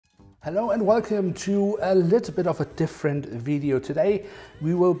Hello and welcome to a little bit of a different video. Today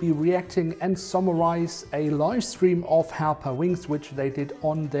we will be reacting and summarize a live stream of Herpa Wings, which they did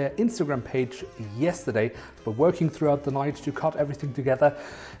on their Instagram page yesterday. We're working throughout the night to cut everything together,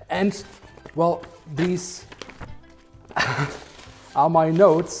 and well, these are my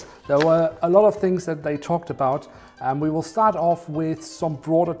notes. There were a lot of things that they talked about. We will start off with some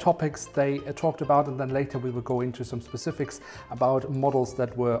broader topics they talked about, and then later we will go into some specifics about models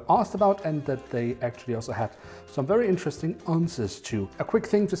that were asked about and that they actually also had some very interesting answers to. A quick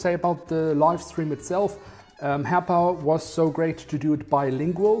thing to say about the live stream itself. Herpa was so great to do it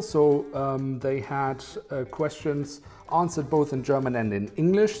bilingual, so they had questions answered both in German and in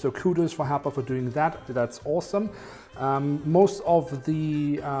English, so kudos for Herpa for doing that. That's awesome. Most of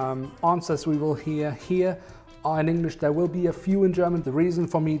the answers we will hear here are in English. There will be a few in German. The reason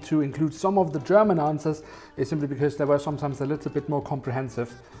for me to include some of the German answers is simply because they were sometimes a little bit more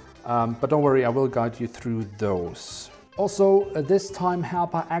comprehensive. But don't worry, I will guide you through those. Also, this time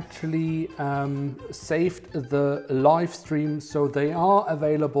Herpa actually saved the live stream, so they are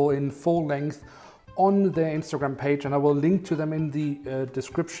available in full length on their Instagram page, and I will link to them in the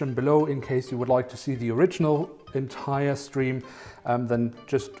description below in case you would like to see the original entire stream. Then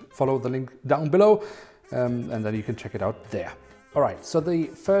just follow the link down below. And then you can check it out there. All right, so the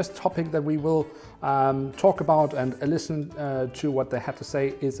first topic that we will talk about and listen to what they had to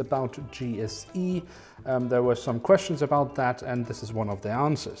say is about GSE. There were some questions about that, and this is one of the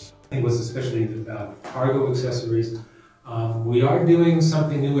answers. It was especially about cargo accessories. We are doing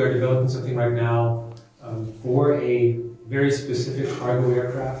something new. We are developing something right now for a very specific cargo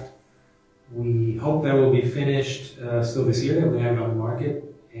aircraft. We hope that will be finished still this year, that we have it on the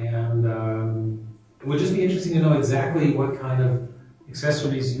market. And it would just be interesting to know exactly what kind of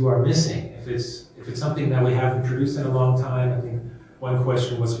accessories you are missing. If it's something that we haven't produced in a long time. I think one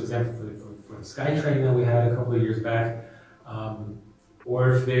question was, for example, for the SkyTrain that we had a couple of years back,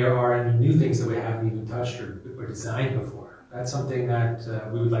 or if there are any new things that we haven't even touched or designed before. That's something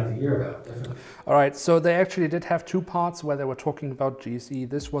that we would like to hear about, definitely. All right, so they actually did have two parts where they were talking about GSE.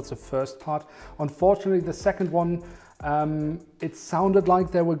 This was the first part. Unfortunately, the second one, it sounded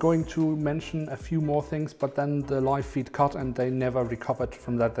like they were going to mention a few more things, but then the live feed cut and they never recovered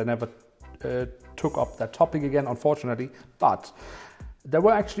from that. They never took up that topic again, unfortunately. But there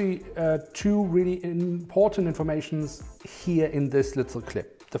were actually two really important informations here in this little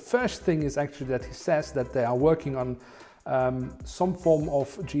clip. The first thing is actually that he says that they are working on some form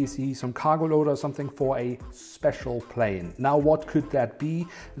of GSE, some cargo loader or something for a special plane. Now, what could that be?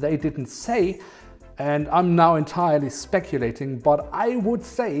 They didn't say. And I'm now entirely speculating, but I would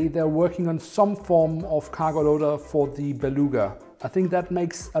say they're working on some form of cargo loader for the Beluga. I think that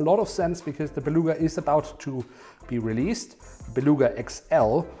makes a lot of sense because the Beluga is about to be released, Beluga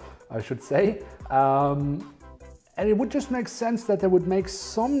XL, I should say. And it would just make sense that they would make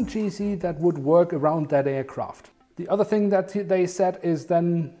some GSE that would work around that aircraft. The other thing that they said is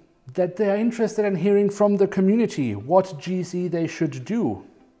then that they are interested in hearing from the community what GSE they should do.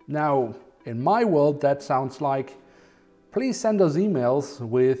 Now, in my world, that sounds like, please send us emails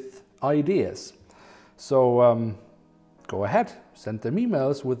with ideas. So go ahead, send them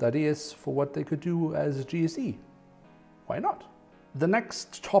emails with ideas for what they could do as GSE. Why not? The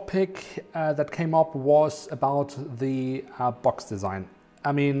next topic that came up was about the box design.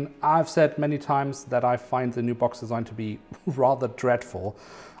 I mean, I've said many times that I find the new box design to be rather dreadful.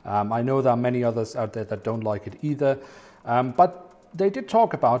 I know there are many others out there that don't like it either, but they did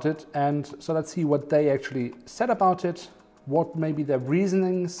talk about it, and so let's see what they actually said about it, what maybe their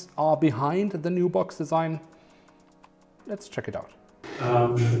reasonings are behind the new box design. Let's check it out.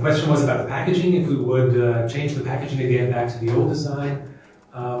 The question was about the packaging, if we would change the packaging again back to the old design.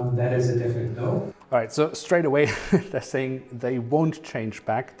 That is a definite no. All right, so straight away they're saying they won't change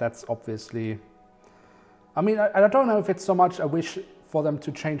back. That's obviously, I mean, I don't know if it's so much a wish for them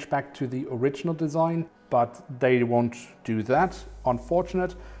to change back to the original design, but they won't do that.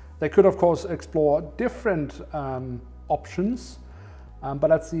 Unfortunate. They could, of course, explore different options, but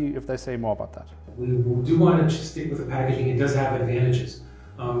let's see if they say more about that. We do want to stick with the packaging. It does have advantages.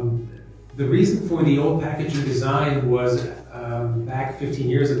 The reason for the old packaging design was back 15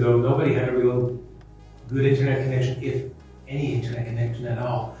 years ago, nobody had a real good internet connection, if any internet connection at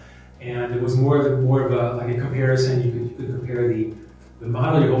all. And it was more of a like a comparison. You could compare the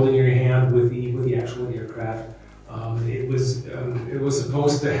model you're holding in your hand with the actual aircraft. It was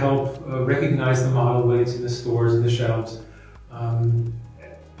supposed to help recognize the model when it's in the stores and the shelves.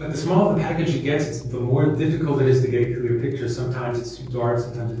 But the smaller the package it gets, the more difficult it is to get a clear picture. Sometimes it's too dark,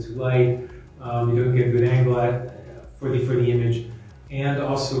 sometimes it's too light. You don't get a good angle for the image. And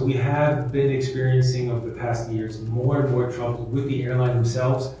also, we have been experiencing over the past years more and more trouble with the airline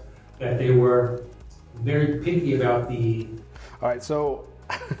themselves, that they were very picky about the... All right, so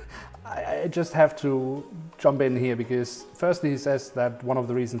I just have to jump in here because firstly he says that one of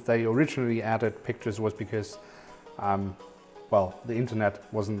the reasons they originally added pictures was because, well, the internet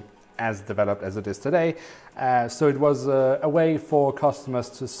wasn't as developed as it is today. So it was a way for customers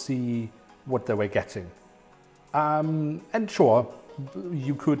to see what they were getting. And sure,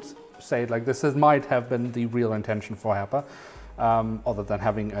 you could say it like this. This might have been the real intention for Herpa, other than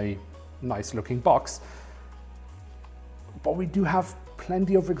having a nice looking box. But we do have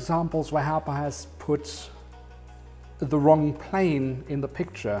plenty of examples where Herpa has put the wrong plane in the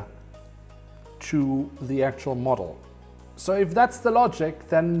picture to the actual model. So if that's the logic,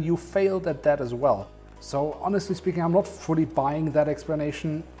 then you failed at that as well. So honestly speaking, I'm not fully buying that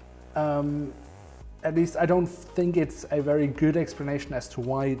explanation. At least I don't think it's a very good explanation as to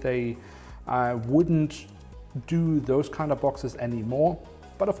why they wouldn't do those kind of boxes anymore.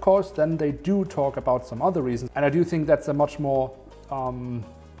 But of course, then they do talk about some other reasons. And I do think that's a much more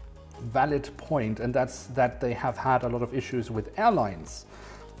valid point, and that's that they have had a lot of issues with airlines.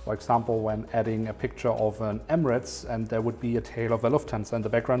 For example, when adding a picture of an Emirates and there would be a tail of a Lufthansa in the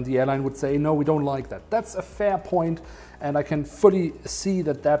background, the airline would say, no, we don't like that. That's a fair point, and I can fully see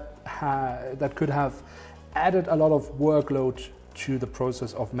that that could have added a lot of workload to the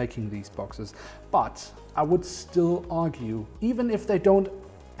process of making these boxes. But I would still argue, even if they don't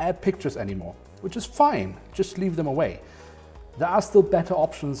add pictures anymore, which is fine, just leave them away. There are still better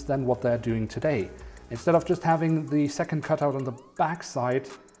options than what they're doing today. Instead of just having the second cutout on the back side,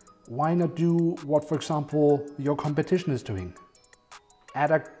 why not do what, for example, your competition is doing?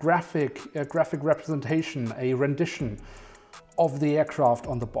 Add a graphic representation, a rendition of the aircraft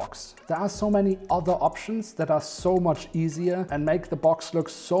on the box. There are so many other options that are so much easier and make the box look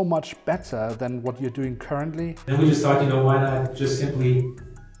so much better than what you're doing currently. Then we just thought, why not just simply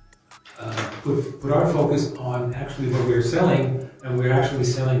put our focus on actually what we're selling, and we're actually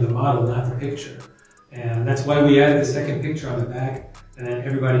selling the model, not the picture. And that's why we added the second picture on the back, and then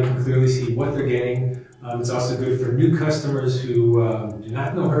everybody can clearly see what they're getting. It's also good for new customers who do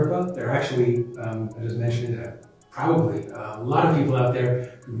not know Herpa. They're actually, I just mentioned, probably a lot of people out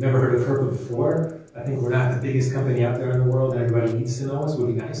there who've never heard of Herpa before. I think we're not the biggest company out there in the world, and everybody needs to know us. Would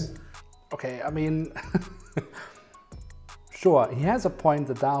be nice. Okay, I mean, sure, he has a point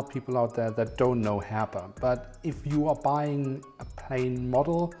that there are people out there that don't know Herpa, but if you are buying a plain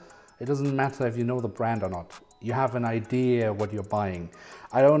model, it doesn't matter if you know the brand or not. You have an idea what you're buying.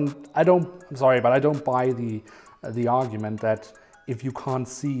 I'm sorry, but I don't buy the argument that if you can't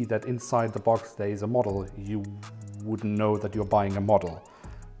see that inside the box there is a model, you wouldn't know that you're buying a model.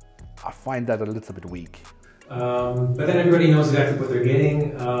 I find that a little bit weak. But then everybody knows exactly what they're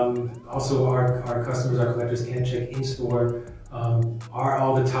getting. Also, our customers, our collectors can check in store. Are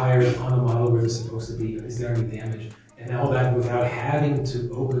all the tires on the model where they're supposed to be? Is there any damage? And all that without having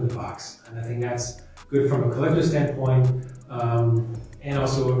to open the box. And I think that's good from a collector standpoint. And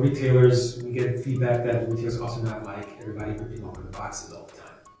also retailers, we get feedback that retailers also not like everybody ripping open the boxes all the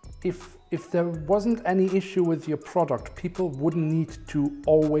time. If there wasn't any issue with your product, people wouldn't need to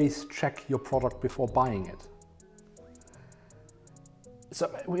always check your product before buying it. So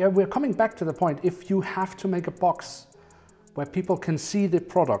we're coming back to the point, if you have to make a box where people can see the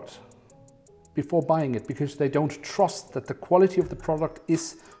product before buying it because they don't trust that the quality of the product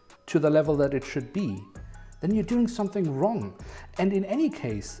is to the level that it should be, then you're doing something wrong. And in any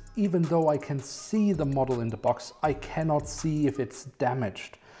case, even though I can see the model in the box, I cannot see if it's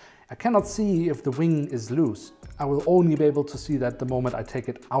damaged. I cannot see if the wing is loose. I will only be able to see that the moment I take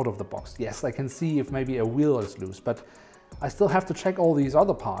it out of the box. Yes, I can see if maybe a wheel is loose, but I still have to check all these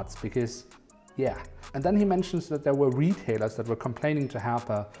other parts because, yeah. And then he mentions that there were retailers that were complaining to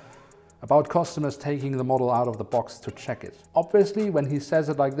Herpa about customers taking the model out of the box to check it. Obviously, when he says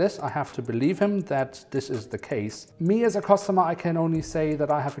it like this, I have to believe him that this is the case. Me as a customer, I can only say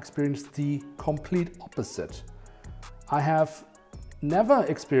that I have experienced the complete opposite. I have never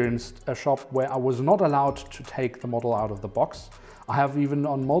experienced a shop where I was not allowed to take the model out of the box. I have even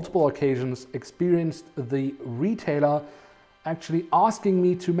on multiple occasions experienced the retailer actually asking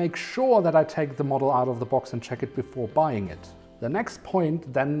me to make sure that I take the model out of the box and check it before buying it. The next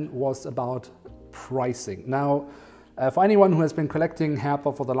point then was about pricing. Now, for anyone who has been collecting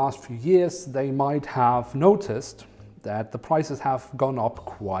Herpa for the last few years, they might have noticed that the prices have gone up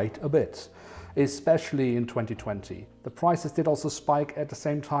quite a bit, especially in 2020. The prices did also spike at the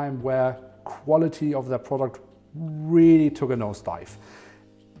same time where quality of their product really took a nosedive.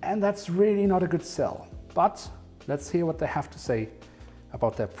 And that's really not a good sell. But let's hear what they have to say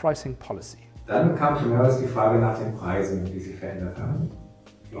about their pricing policy. Dann kam schon mehrmals die Frage nach den Preisen, die sich verändert haben.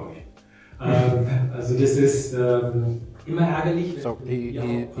 Glaube ich. Also das ist immer ärgerlich. So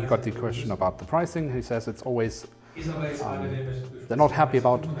he got the question about the pricing. He says it's always they're not happy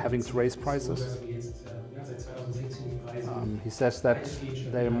about having to raise prices. He says that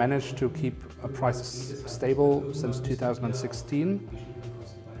they managed to keep prices stable since 2016,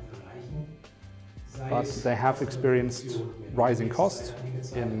 but they have experienced rising costs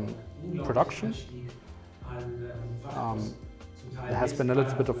in production. There has been a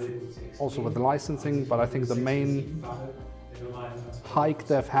little bit of also with the licensing, but I think the main hike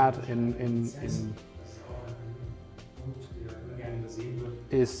they've had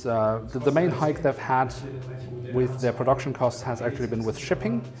is the main hike they've had with their production costs has actually been with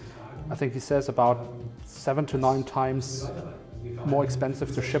shipping. I think he says about 7 to 9 times more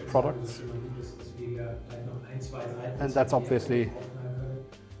expensive to ship products, and that's obviously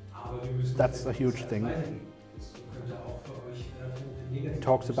that's a huge thing. He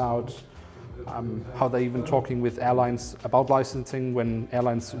talks about how they're even talking with airlines about licensing. When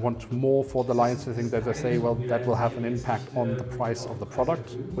airlines want more for the licensing, that they say, well, that will have an impact on the price of the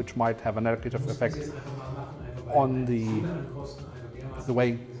product, which might have a negative effect on the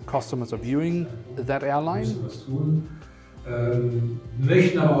way customers are viewing that airline.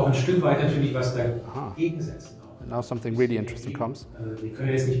 Möchten aber auch ein Stück weit natürlich was dagegen setzen. Now something really interesting comes. Wir können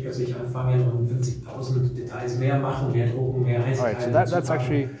jetzt nicht plötzlich anfangen und 50.000 Details mehr machen, mehr drucken, mehr Einzelteile. Alright, so that's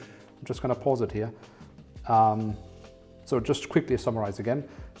actually, I'm just going to pause it here. So just quickly summarize again.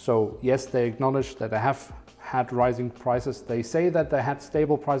 So yes, they acknowledge that they have had rising prices. They say that they had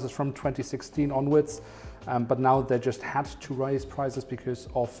stable prices from 2016 onwards, but now they just had to raise prices because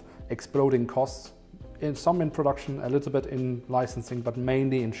of exploding costs. Some in production, a little bit in licensing, but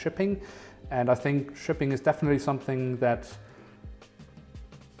mainly in shipping. And I think shipping is definitely something that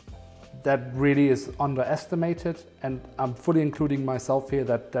really is underestimated, and I'm fully including myself here,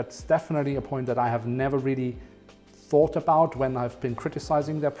 that's definitely a point that I have never really thought about when I've been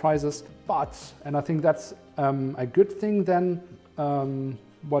criticizing their prices. But, and I think that's a good thing then,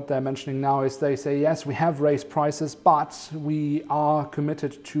 what they're mentioning now is they say, yes, we have raised prices, but we are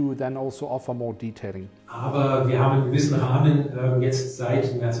committed to then also offer more detailing. Aber wir haben einen gewissen Rahmen jetzt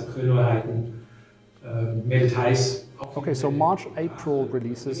seit März, April Neuheiten mehr Details. Okay, so March, April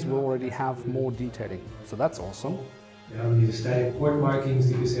releases will already have more detailing, so that's awesome. Wir haben diese Static Port Markings,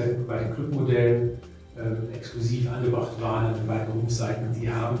 die bisher bei den Clubmodellen exklusiv angebracht waren an den beiden Rumpfseiten, die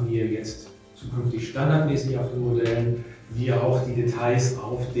haben wir jetzt zukünftig standardmäßig auf den Modellen, wie auch die Details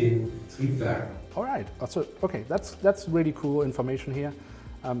auf den Triebwerken. All right, so, okay, that's really cool information here.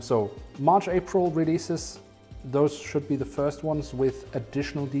 So March, April releases, those should be the first ones with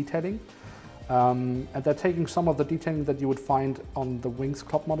additional detailing. And they're taking some of the detailing that you would find on the Wings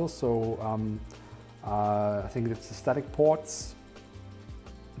Club models. So I think it's the static ports.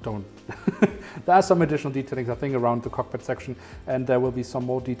 There are some additional detailings, I think, around the cockpit section, and there will be some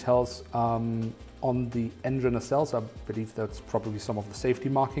more details on the engine nacelle. So I believe that's probably some of the safety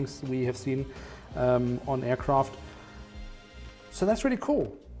markings we have seen on aircraft. So that's really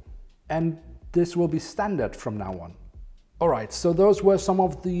cool. And this will be standard from now on. All right, so those were some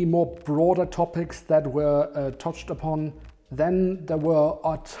of the more broader topics that were touched upon. Then there were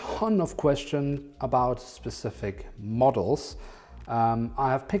a ton of questions about specific models. I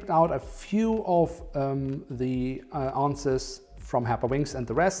have picked out a few of the answers from Herpa Wings, and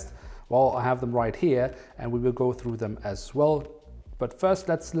the rest, well, I have them right here, and we will go through them as well. But first,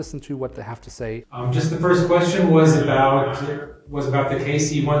 let's listen to what they have to say. Just the first question was about the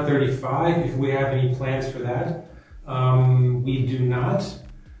KC-135, if we have any plans for that. We do not.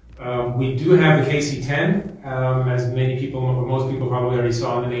 We do have a KC-10, as many people, or most people probably already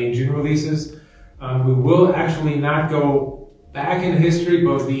saw in the May and June releases. We will actually not go back in history,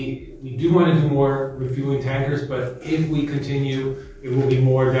 but we do want to do more refueling tankers, but if we continue, it will be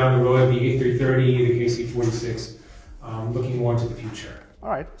more down the road, the A330, the KC-46. Looking more into the future. All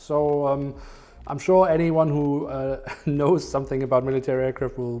right, so I'm sure anyone who knows something about military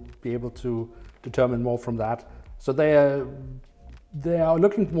aircraft will be able to determine more from that. So they are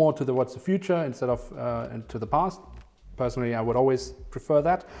looking more to what's the future instead of to the past. Personally, I would always prefer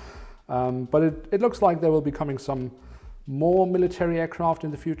that. But it looks like there will be coming some more military aircraft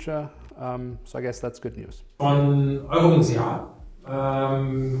in the future. So I guess that's good news. Von Eurowings, ja.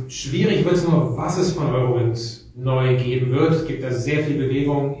 Schwierig wird es nur, was es von Eurowings neu geben wird. Es gibt da sehr viel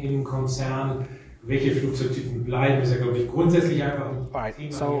Bewegung im Konzern. Welche Flugzeugtypen bleiben, ist ja, glaube ich, grundsätzlich einfach ein Thema.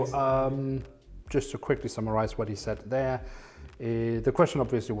 Alright, so just to quickly summarize what he said there, the question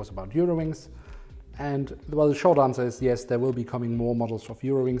obviously was about Eurowings. And well, the short answer is yes, there will be coming more models of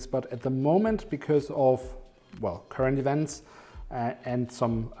Eurowings, but at the moment, because of, well, current events and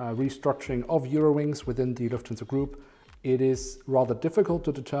some restructuring of Eurowings within the Lufthansa Group, it is rather difficult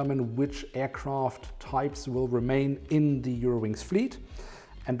to determine which aircraft types will remain in the Eurowings fleet.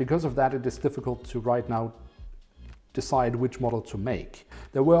 And because of that, it is difficult to right now decide which model to make.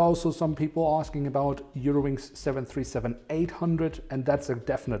 There were also some people asking about Eurowings 737-800, and that's a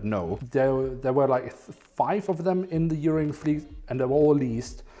definite no. There were like 5 of them in the Eurowings fleet, and they were all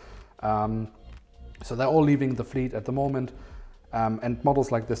leased. So they're all leaving the fleet at the moment, and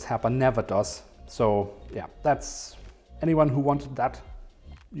models like this Herpa never does. So yeah, that's anyone who wanted that,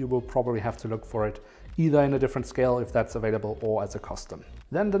 you will probably have to look for it either in a different scale if that's available or as a custom.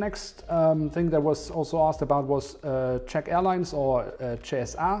 Then the next thing that was also asked about was Czech Airlines or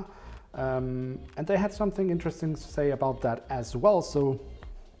CSA, and they had something interesting to say about that as well, so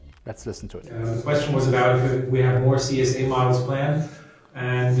let's listen to it. The question was about if we have more CSA models planned,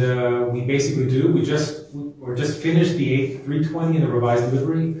 and we basically do. We just finished the A320 in a revised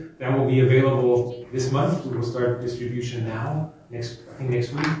livery. That will be available this month. We will start distribution now, I think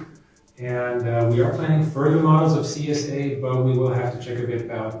next week. And we are planning further models of CSA, but we will have to check a bit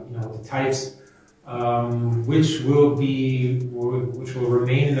about the types, which will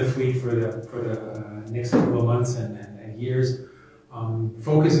remain in the fleet for the next couple of months and years.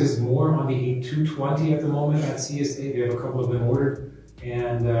 Focus is more on the A220 at the moment at CSA. They have a couple of them ordered,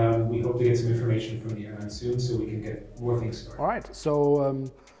 and we hope to get some information from the airline soon so we can get more things started. All right, so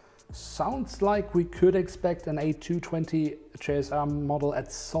sounds like we could expect an A220 CSA model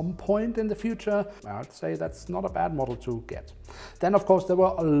at some point in the future. I'd say that's not a bad model to get. Then, of course, there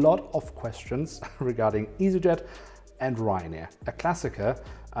were a lot of questions regarding EasyJet and Ryanair, a Klassiker.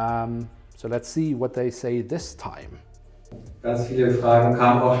 So let's see what they say this time. Ganz viele Fragen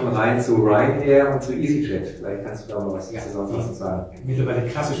kamen auch schon rein zu Ryanair und zu EasyJet. Vielleicht kannst du da mal was dazu sagen. Mittlerweile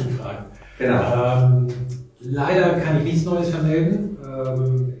klassischen Fragen. Genau. Leider kann ich nichts Neues vermelden.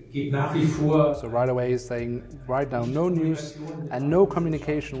 Geht nach wie vor. So right away he's saying right now no news and no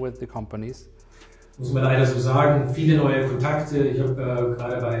communication with the companies. Muss man leider so sagen. Viele neue Kontakte. Ich habe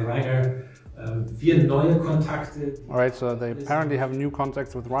gerade bei Ryanair 4 neue Kontakte. Alright, so they apparently have new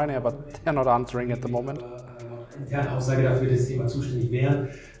contacts with Ryanair, but they're not answering at the moment. Interne Aussage dafür, dass das Thema zuständig wären.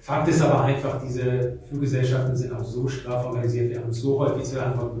 Fakt ist aber einfach, diese Fluggesellschaften sind auch so straff organisiert. Wir haben so häufig zur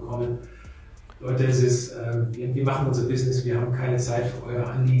Antwort bekommen. Leute, es ist, wir machen unser Business, wir haben keine Zeit für euer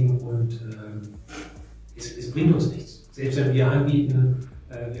Anliegen und es bringt uns nichts. Selbst wenn wir anbieten.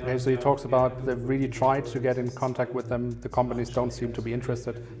 Okay, so he talks about they've really tried to get in contact with them. The companies don't seem to be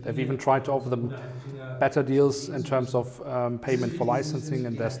interested. They've even tried to offer them better deals in terms of payment for licensing,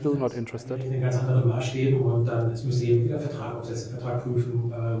 and they're still not interested. Ganz andere Maßstäbe und dann müsst ihr wieder Vertrag aufsetzen, Vertrag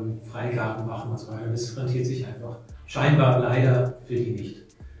prüfen, Freigaben machen und so weiter. Das rentiert sich einfach scheinbar leider für die nicht.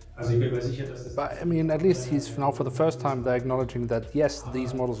 But I mean, at least he's now for the first time they're acknowledging that yes,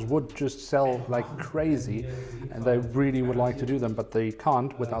 these models would just sell like crazy, and they really would like to do them, but they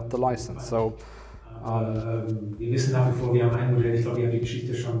can't without the license. So. Wir wissen nach wie vor, wir haben ein Modell. Ich glaube, wir haben die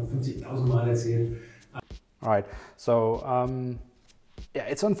Geschichte schon 50.000 Mal erzählt. All right. So. Yeah,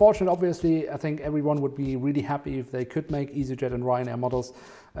 it's unfortunate. Obviously, I think everyone would be really happy if they could make EasyJet and Ryanair models,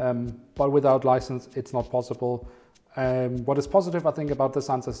 but without license, it's not possible. What is positive, I think, about this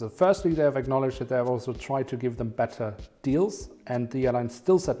answer is that firstly, they have acknowledged that they have also tried to give them better deals, and the airline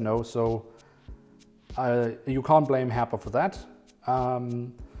still said no, so you can't blame Herpa for that.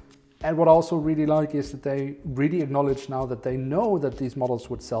 And what I also really like is that they really acknowledge now that they know that these models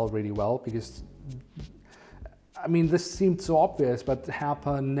would sell really well, because, I mean, this seemed so obvious, but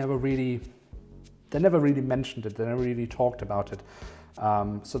Herpa never really mentioned it, they never really talked about it.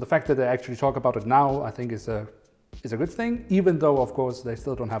 So the fact that they actually talk about it now, I think is a good thing, even though, of course, they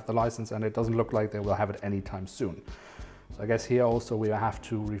still don't have the license and it doesn't look like they will have it anytime soon. So I guess here also we have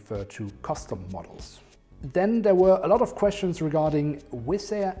to refer to custom models. Then there were a lot of questions regarding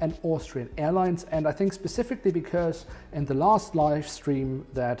Wizz Air and Austrian Airlines, and I think specifically because in the last live stream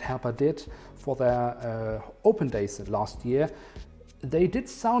that Herpa did for their open days last year, they did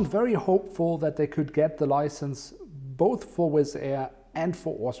sound very hopeful that they could get the license both for Wizz Air and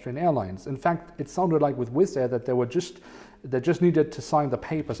for Austrian Airlines. In fact, it sounded like with Wizz Air that they just needed to sign the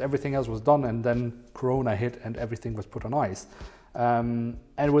papers, everything else was done, and then Corona hit and everything was put on ice. And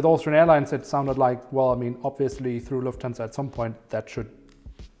with Austrian Airlines, it sounded like, well, I mean, obviously through Lufthansa at some point that should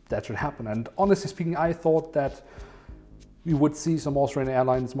happen. And honestly speaking, I thought that we would see some Austrian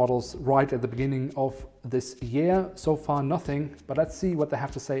Airlines models right at the beginning of this year. So far, nothing. But let's see what they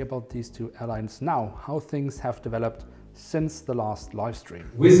have to say about these two airlines now, how things have developed since the last Livestream.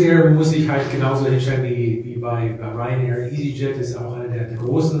 Wizz Air muss ich halt genauso hinstellen wie bei Ryanair. EasyJet ist auch einer der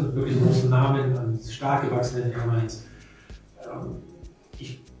großen, wirklich großen Namen, stark gewachsenen Airlines.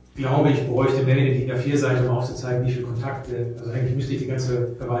 Ich glaube, ich bräuchte mehr eine DIN A4-Seite, um aufzuzeigen, wie viele Kontakte. Also eigentlich müsste ich die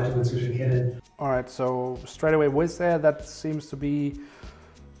ganze Verwaltung inzwischen kennen. Alright, so straight away Wizz Air, that seems to be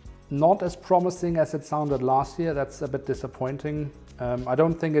not as promising as it sounded last year. That's a bit disappointing. I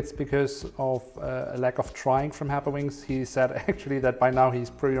don't think it's because of a lack of trying from Herpa. He said actually that by now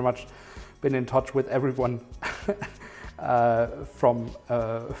he's pretty much been in touch with everyone from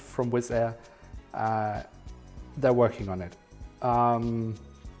Wizz Air. They're working on it.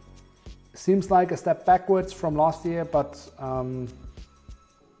 Seems like a step backwards from last year, but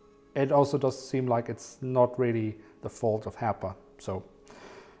it also does seem like it's not really the fault of Herpa. So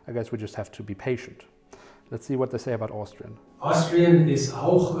I guess we just have to be patient. Let's see what they say about Austrian. Austrian ist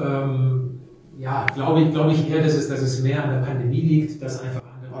auch, ja, glaube ich eher, dass es mehr an der Pandemie liegt, dass einfach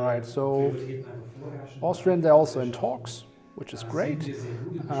andere Alright, so Prioritäten einfach vorherrschen. Austrian, they're also in talks, which is great.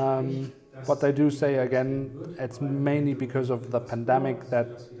 But they do say again, it's mainly because of the pandemic that,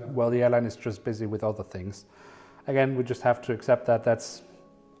 well, the airline is just busy with other things. Again, we just have to accept that that's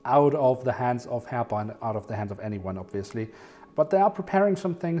out of the hands of Herpa and out of the hands of anyone, obviously. But they are preparing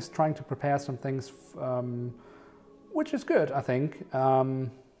some things, trying to prepare some things, which is good, I think. I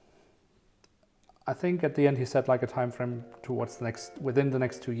think at the end he said like a time frame towards within the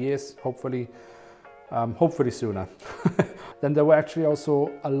next 2 years, hopefully sooner. Then there were actually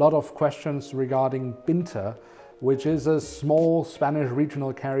also a lot of questions regarding Binter, which is a small Spanish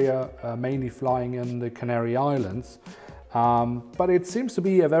regional carrier, mainly flying in the Canary Islands. But it seems to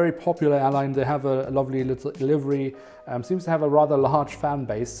be a very popular airline. They have a lovely little livery, seems to have a rather large fan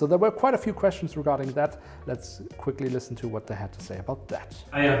base. So there were quite a few questions regarding that. Let's quickly listen to what they had to say about that.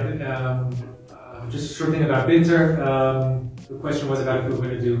 Just a short thing about Binter. The question was about if we were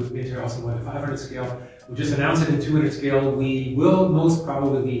going to do Binter also on a 500 scale. We just announced it in 200 scale. We will most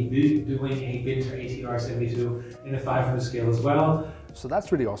probably be doing a Binter ATR 72 in a 500 scale as well. So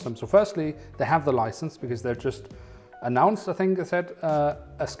that's really awesome. So firstly, they have the license because they're just announced, I think they said,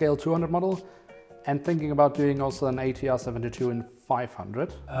 a scale 200 model, and thinking about doing also an ATR 72 in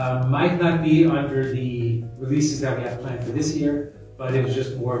 500. Might not be under the releases that we have planned for this year, but it's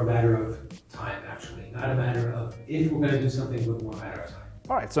just more a matter of time, actually. Not a matter of if we're going to do something, but more a matter of time.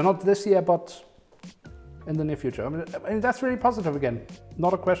 All right, so not this year, but in the near future. I mean that's really positive again.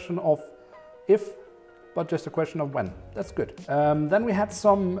 Not a question of if, but just a question of when. That's good. Then we had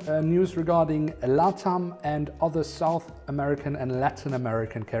some news regarding LATAM and other South American and Latin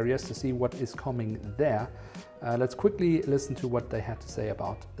American carriers to see what is coming there. Let's quickly listen to what they had to say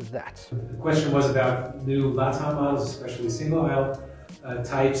about that. The question was about new LATAM models, especially single aisle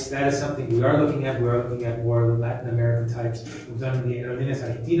types. That is something we are looking at. We are looking at more Latin American types. We've done the Aerolíneas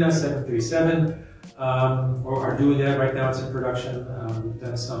Argentinas 737. Or are doing that right now, it's in production. We've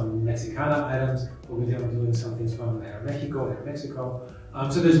done some Mexicana items, but we're doing some things from Air Mexico.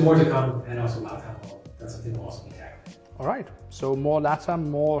 So there's more to come, and also LATAM. That's something we'll also be tackling. All right, so more LATAM,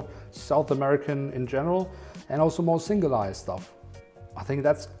 more South American in general, and also more single-aisle stuff. I think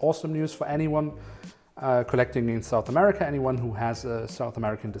that's awesome news for anyone collecting in South America, anyone who has a South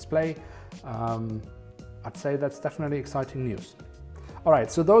American display. I'd say that's definitely exciting news. All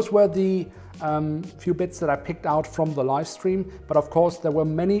right, so those were the few bits that I picked out from the live stream, but of course there were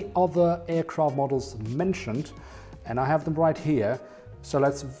many other aircraft models mentioned, and I have them right here. So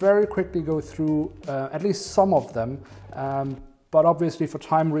let's very quickly go through at least some of them, but obviously for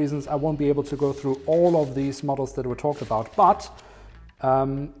time reasons I won't be able to go through all of these models that were talked about, but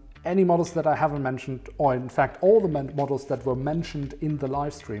any models that I haven't mentioned, or in fact all the models that were mentioned in the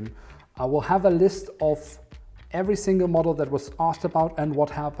live stream, I will have a list of every single model that was asked about and what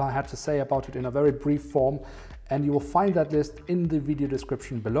Herpa had to say about it in a very brief form, and you will find that list in the video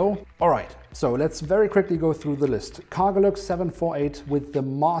description below. All right, so let's very quickly go through the list. Cargolux 748 with the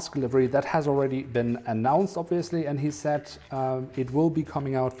mask livery, that has already been announced obviously, and he said it will be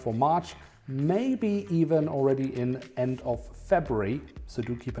coming out for March, maybe even already in end of February, so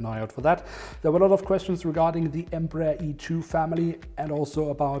do keep an eye out for that. There were a lot of questions regarding the Embraer E2 family and also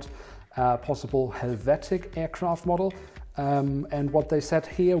about possible Helvetic aircraft model, and what they said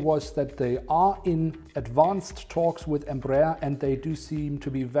here was that they are in advanced talks with Embraer and they do seem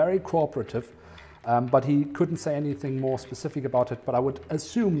to be very cooperative, but he couldn't say anything more specific about it, but I would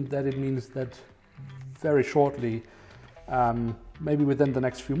assume that it means that very shortly, maybe within the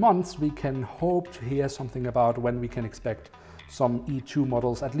next few months, we can hope to hear something about when we can expect some E2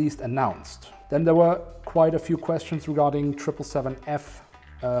 models at least announced. Then there were quite a few questions regarding 777F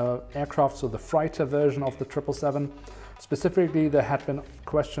aircraft, so the freighter version of the 777. Specifically, there had been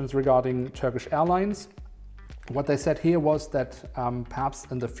questions regarding Turkish Airlines. What they said here was that perhaps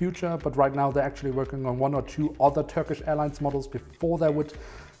in the future, but right now they're actually working on 1 or 2 other Turkish Airlines models before they would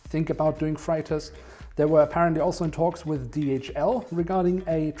think about doing freighters. They were apparently also in talks with DHL regarding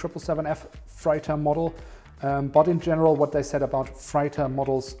a 777F freighter model. But in general, what they said about freighter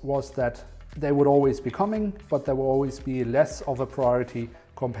models was that they would always be coming, but there will always be less of a priority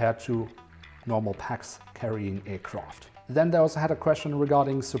compared to normal packs carrying aircraft. Then they also had a question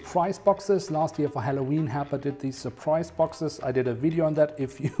regarding surprise boxes. Last year for Halloween, Herpa did these surprise boxes. I did a video on that.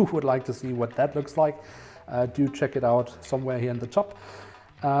 If you would like to see what that looks like, do check it out somewhere here in the top.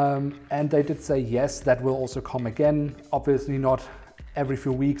 And they did say, yes, that will also come again. Obviously not every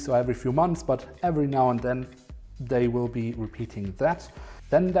few weeks or every few months, but every now and then they will be repeating that.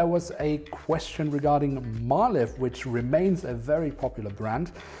 Then there was a question regarding Maliv, which remains a very popular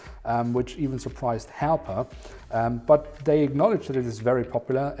brand, which even surprised Herpa. But they acknowledge that it is very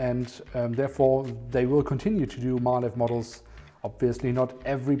popular, and therefore they will continue to do Maliv models. Obviously not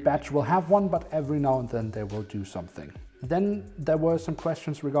every batch will have one, but every now and then they will do something. Then there were some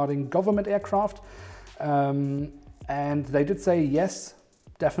questions regarding government aircraft, and they did say yes,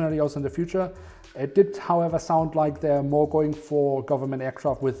 definitely also in the future. It did, however, sound like they're more going for government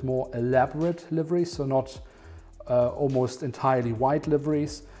aircraft with more elaborate liveries, so not almost entirely white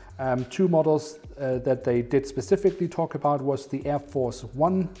liveries. 2 models that they did specifically talk about was the Air Force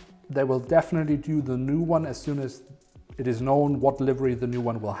One. They will definitely do the new one as soon as it is known what livery the new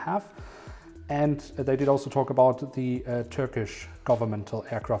one will have. And they did also talk about the Turkish governmental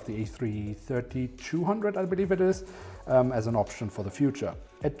aircraft, the A330-200, I believe it is, as an option for the future.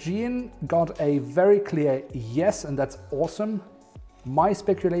 Aegean got a very clear yes, and that's awesome. My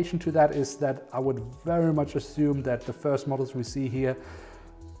speculation to that is that I would very much assume that the first models we see here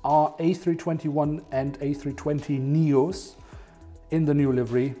are A321 and A320 Neos in the new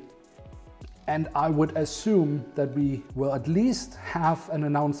livery. And I would assume that we will at least have an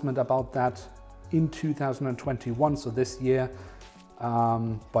announcement about that in 2021, so this year,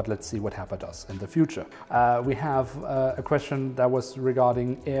 but let's see what Herpa does in the future. We have a question that was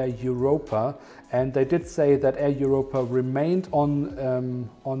regarding Air Europa, and they did say that Air Europa remained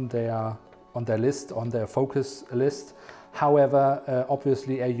on their list, on their focus list. However,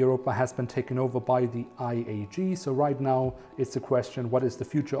 obviously Air Europa has been taken over by the IAG, so right now it's a question, what is the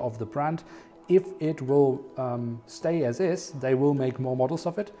future of the brand? If it will stay as is, they will make more models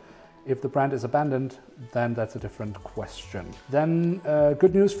of it. If the brand is abandoned, then that's a different question. Then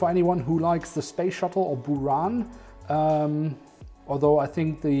good news for anyone who likes the space shuttle or Buran. Although I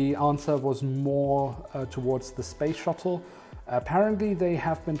think the answer was more towards the space shuttle. Apparently they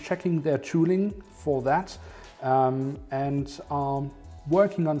have been checking their tooling for that and are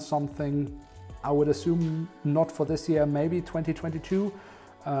working on something, I would assume not for this year, maybe 2022.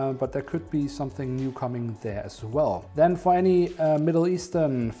 But there could be something new coming there as well. Then for any Middle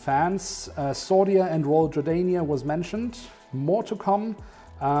Eastern fans, Saudi and Royal Jordania was mentioned, more to come,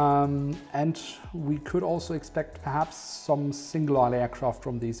 and we could also expect perhaps some single-aisle aircraft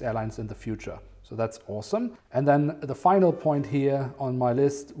from these airlines in the future. So that's awesome. And then the final point here on my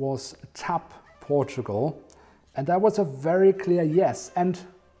list was TAP Portugal, and that was a very clear yes. And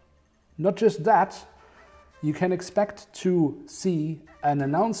not just that, you can expect to see an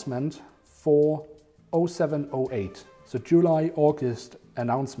announcement for 0708. So July, August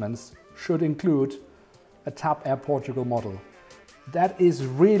announcements should include a TAP Air Portugal model. That is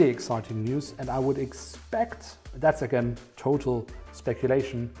really exciting news, and I would expect, that's again total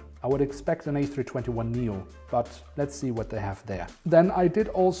speculation, I would expect an A321neo, but let's see what they have there. Then I did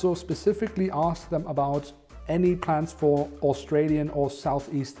also specifically ask them about any plans for Australian or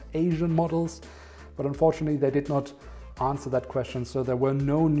Southeast Asian models, but unfortunately they did not answer that question, so there were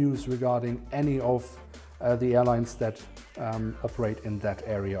no news regarding any of the airlines that operate in that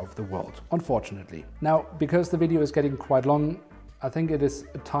area of the world, unfortunately. Now, because the video is getting quite long, I think it is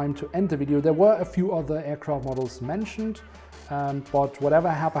time to end the video. There were a few other aircraft models mentioned, but whatever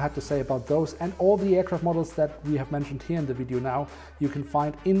Herpa had to say about those and all the aircraft models that we have mentioned here in the video now, you can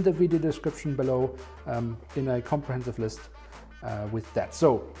find in the video description below in a comprehensive list with that.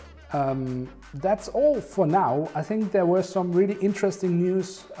 So that's all for now. I think there were some really interesting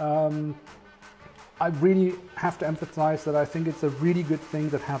news. I really have to emphasize that I think it's a really good thing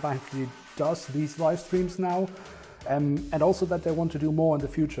that Herpa actually does these live streams now, and also that they want to do more in the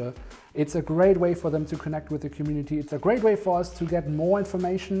future. It's a great way for them to connect with the community. It's a great way for us to get more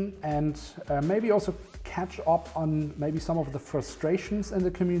information and maybe also catch up on maybe some of the frustrations in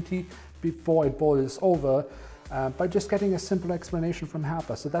the community before it boils over. by just getting a simple explanation from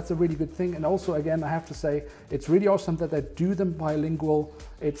Herpa. So that's a really good thing. And also, again, I have to say, it's really awesome that they do them bilingual.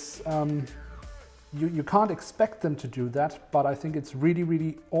 It's you can't expect them to do that, but I think it's really,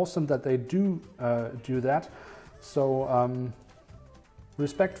 really awesome that they do that. So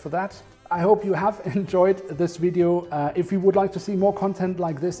respect for that. I hope you have enjoyed this video. If you would like to see more content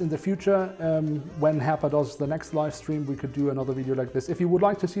like this in the future, when Herpa does the next live stream, we could do another video like this. If you would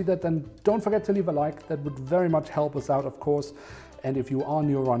like to see that, then don't forget to leave a like. That would very much help us out, of course. And if you are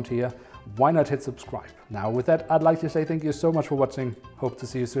new around here, why not hit subscribe? Now, with that, I'd like to say thank you so much for watching. Hope to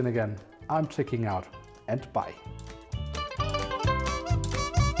see you soon again. I'm checking out, and bye.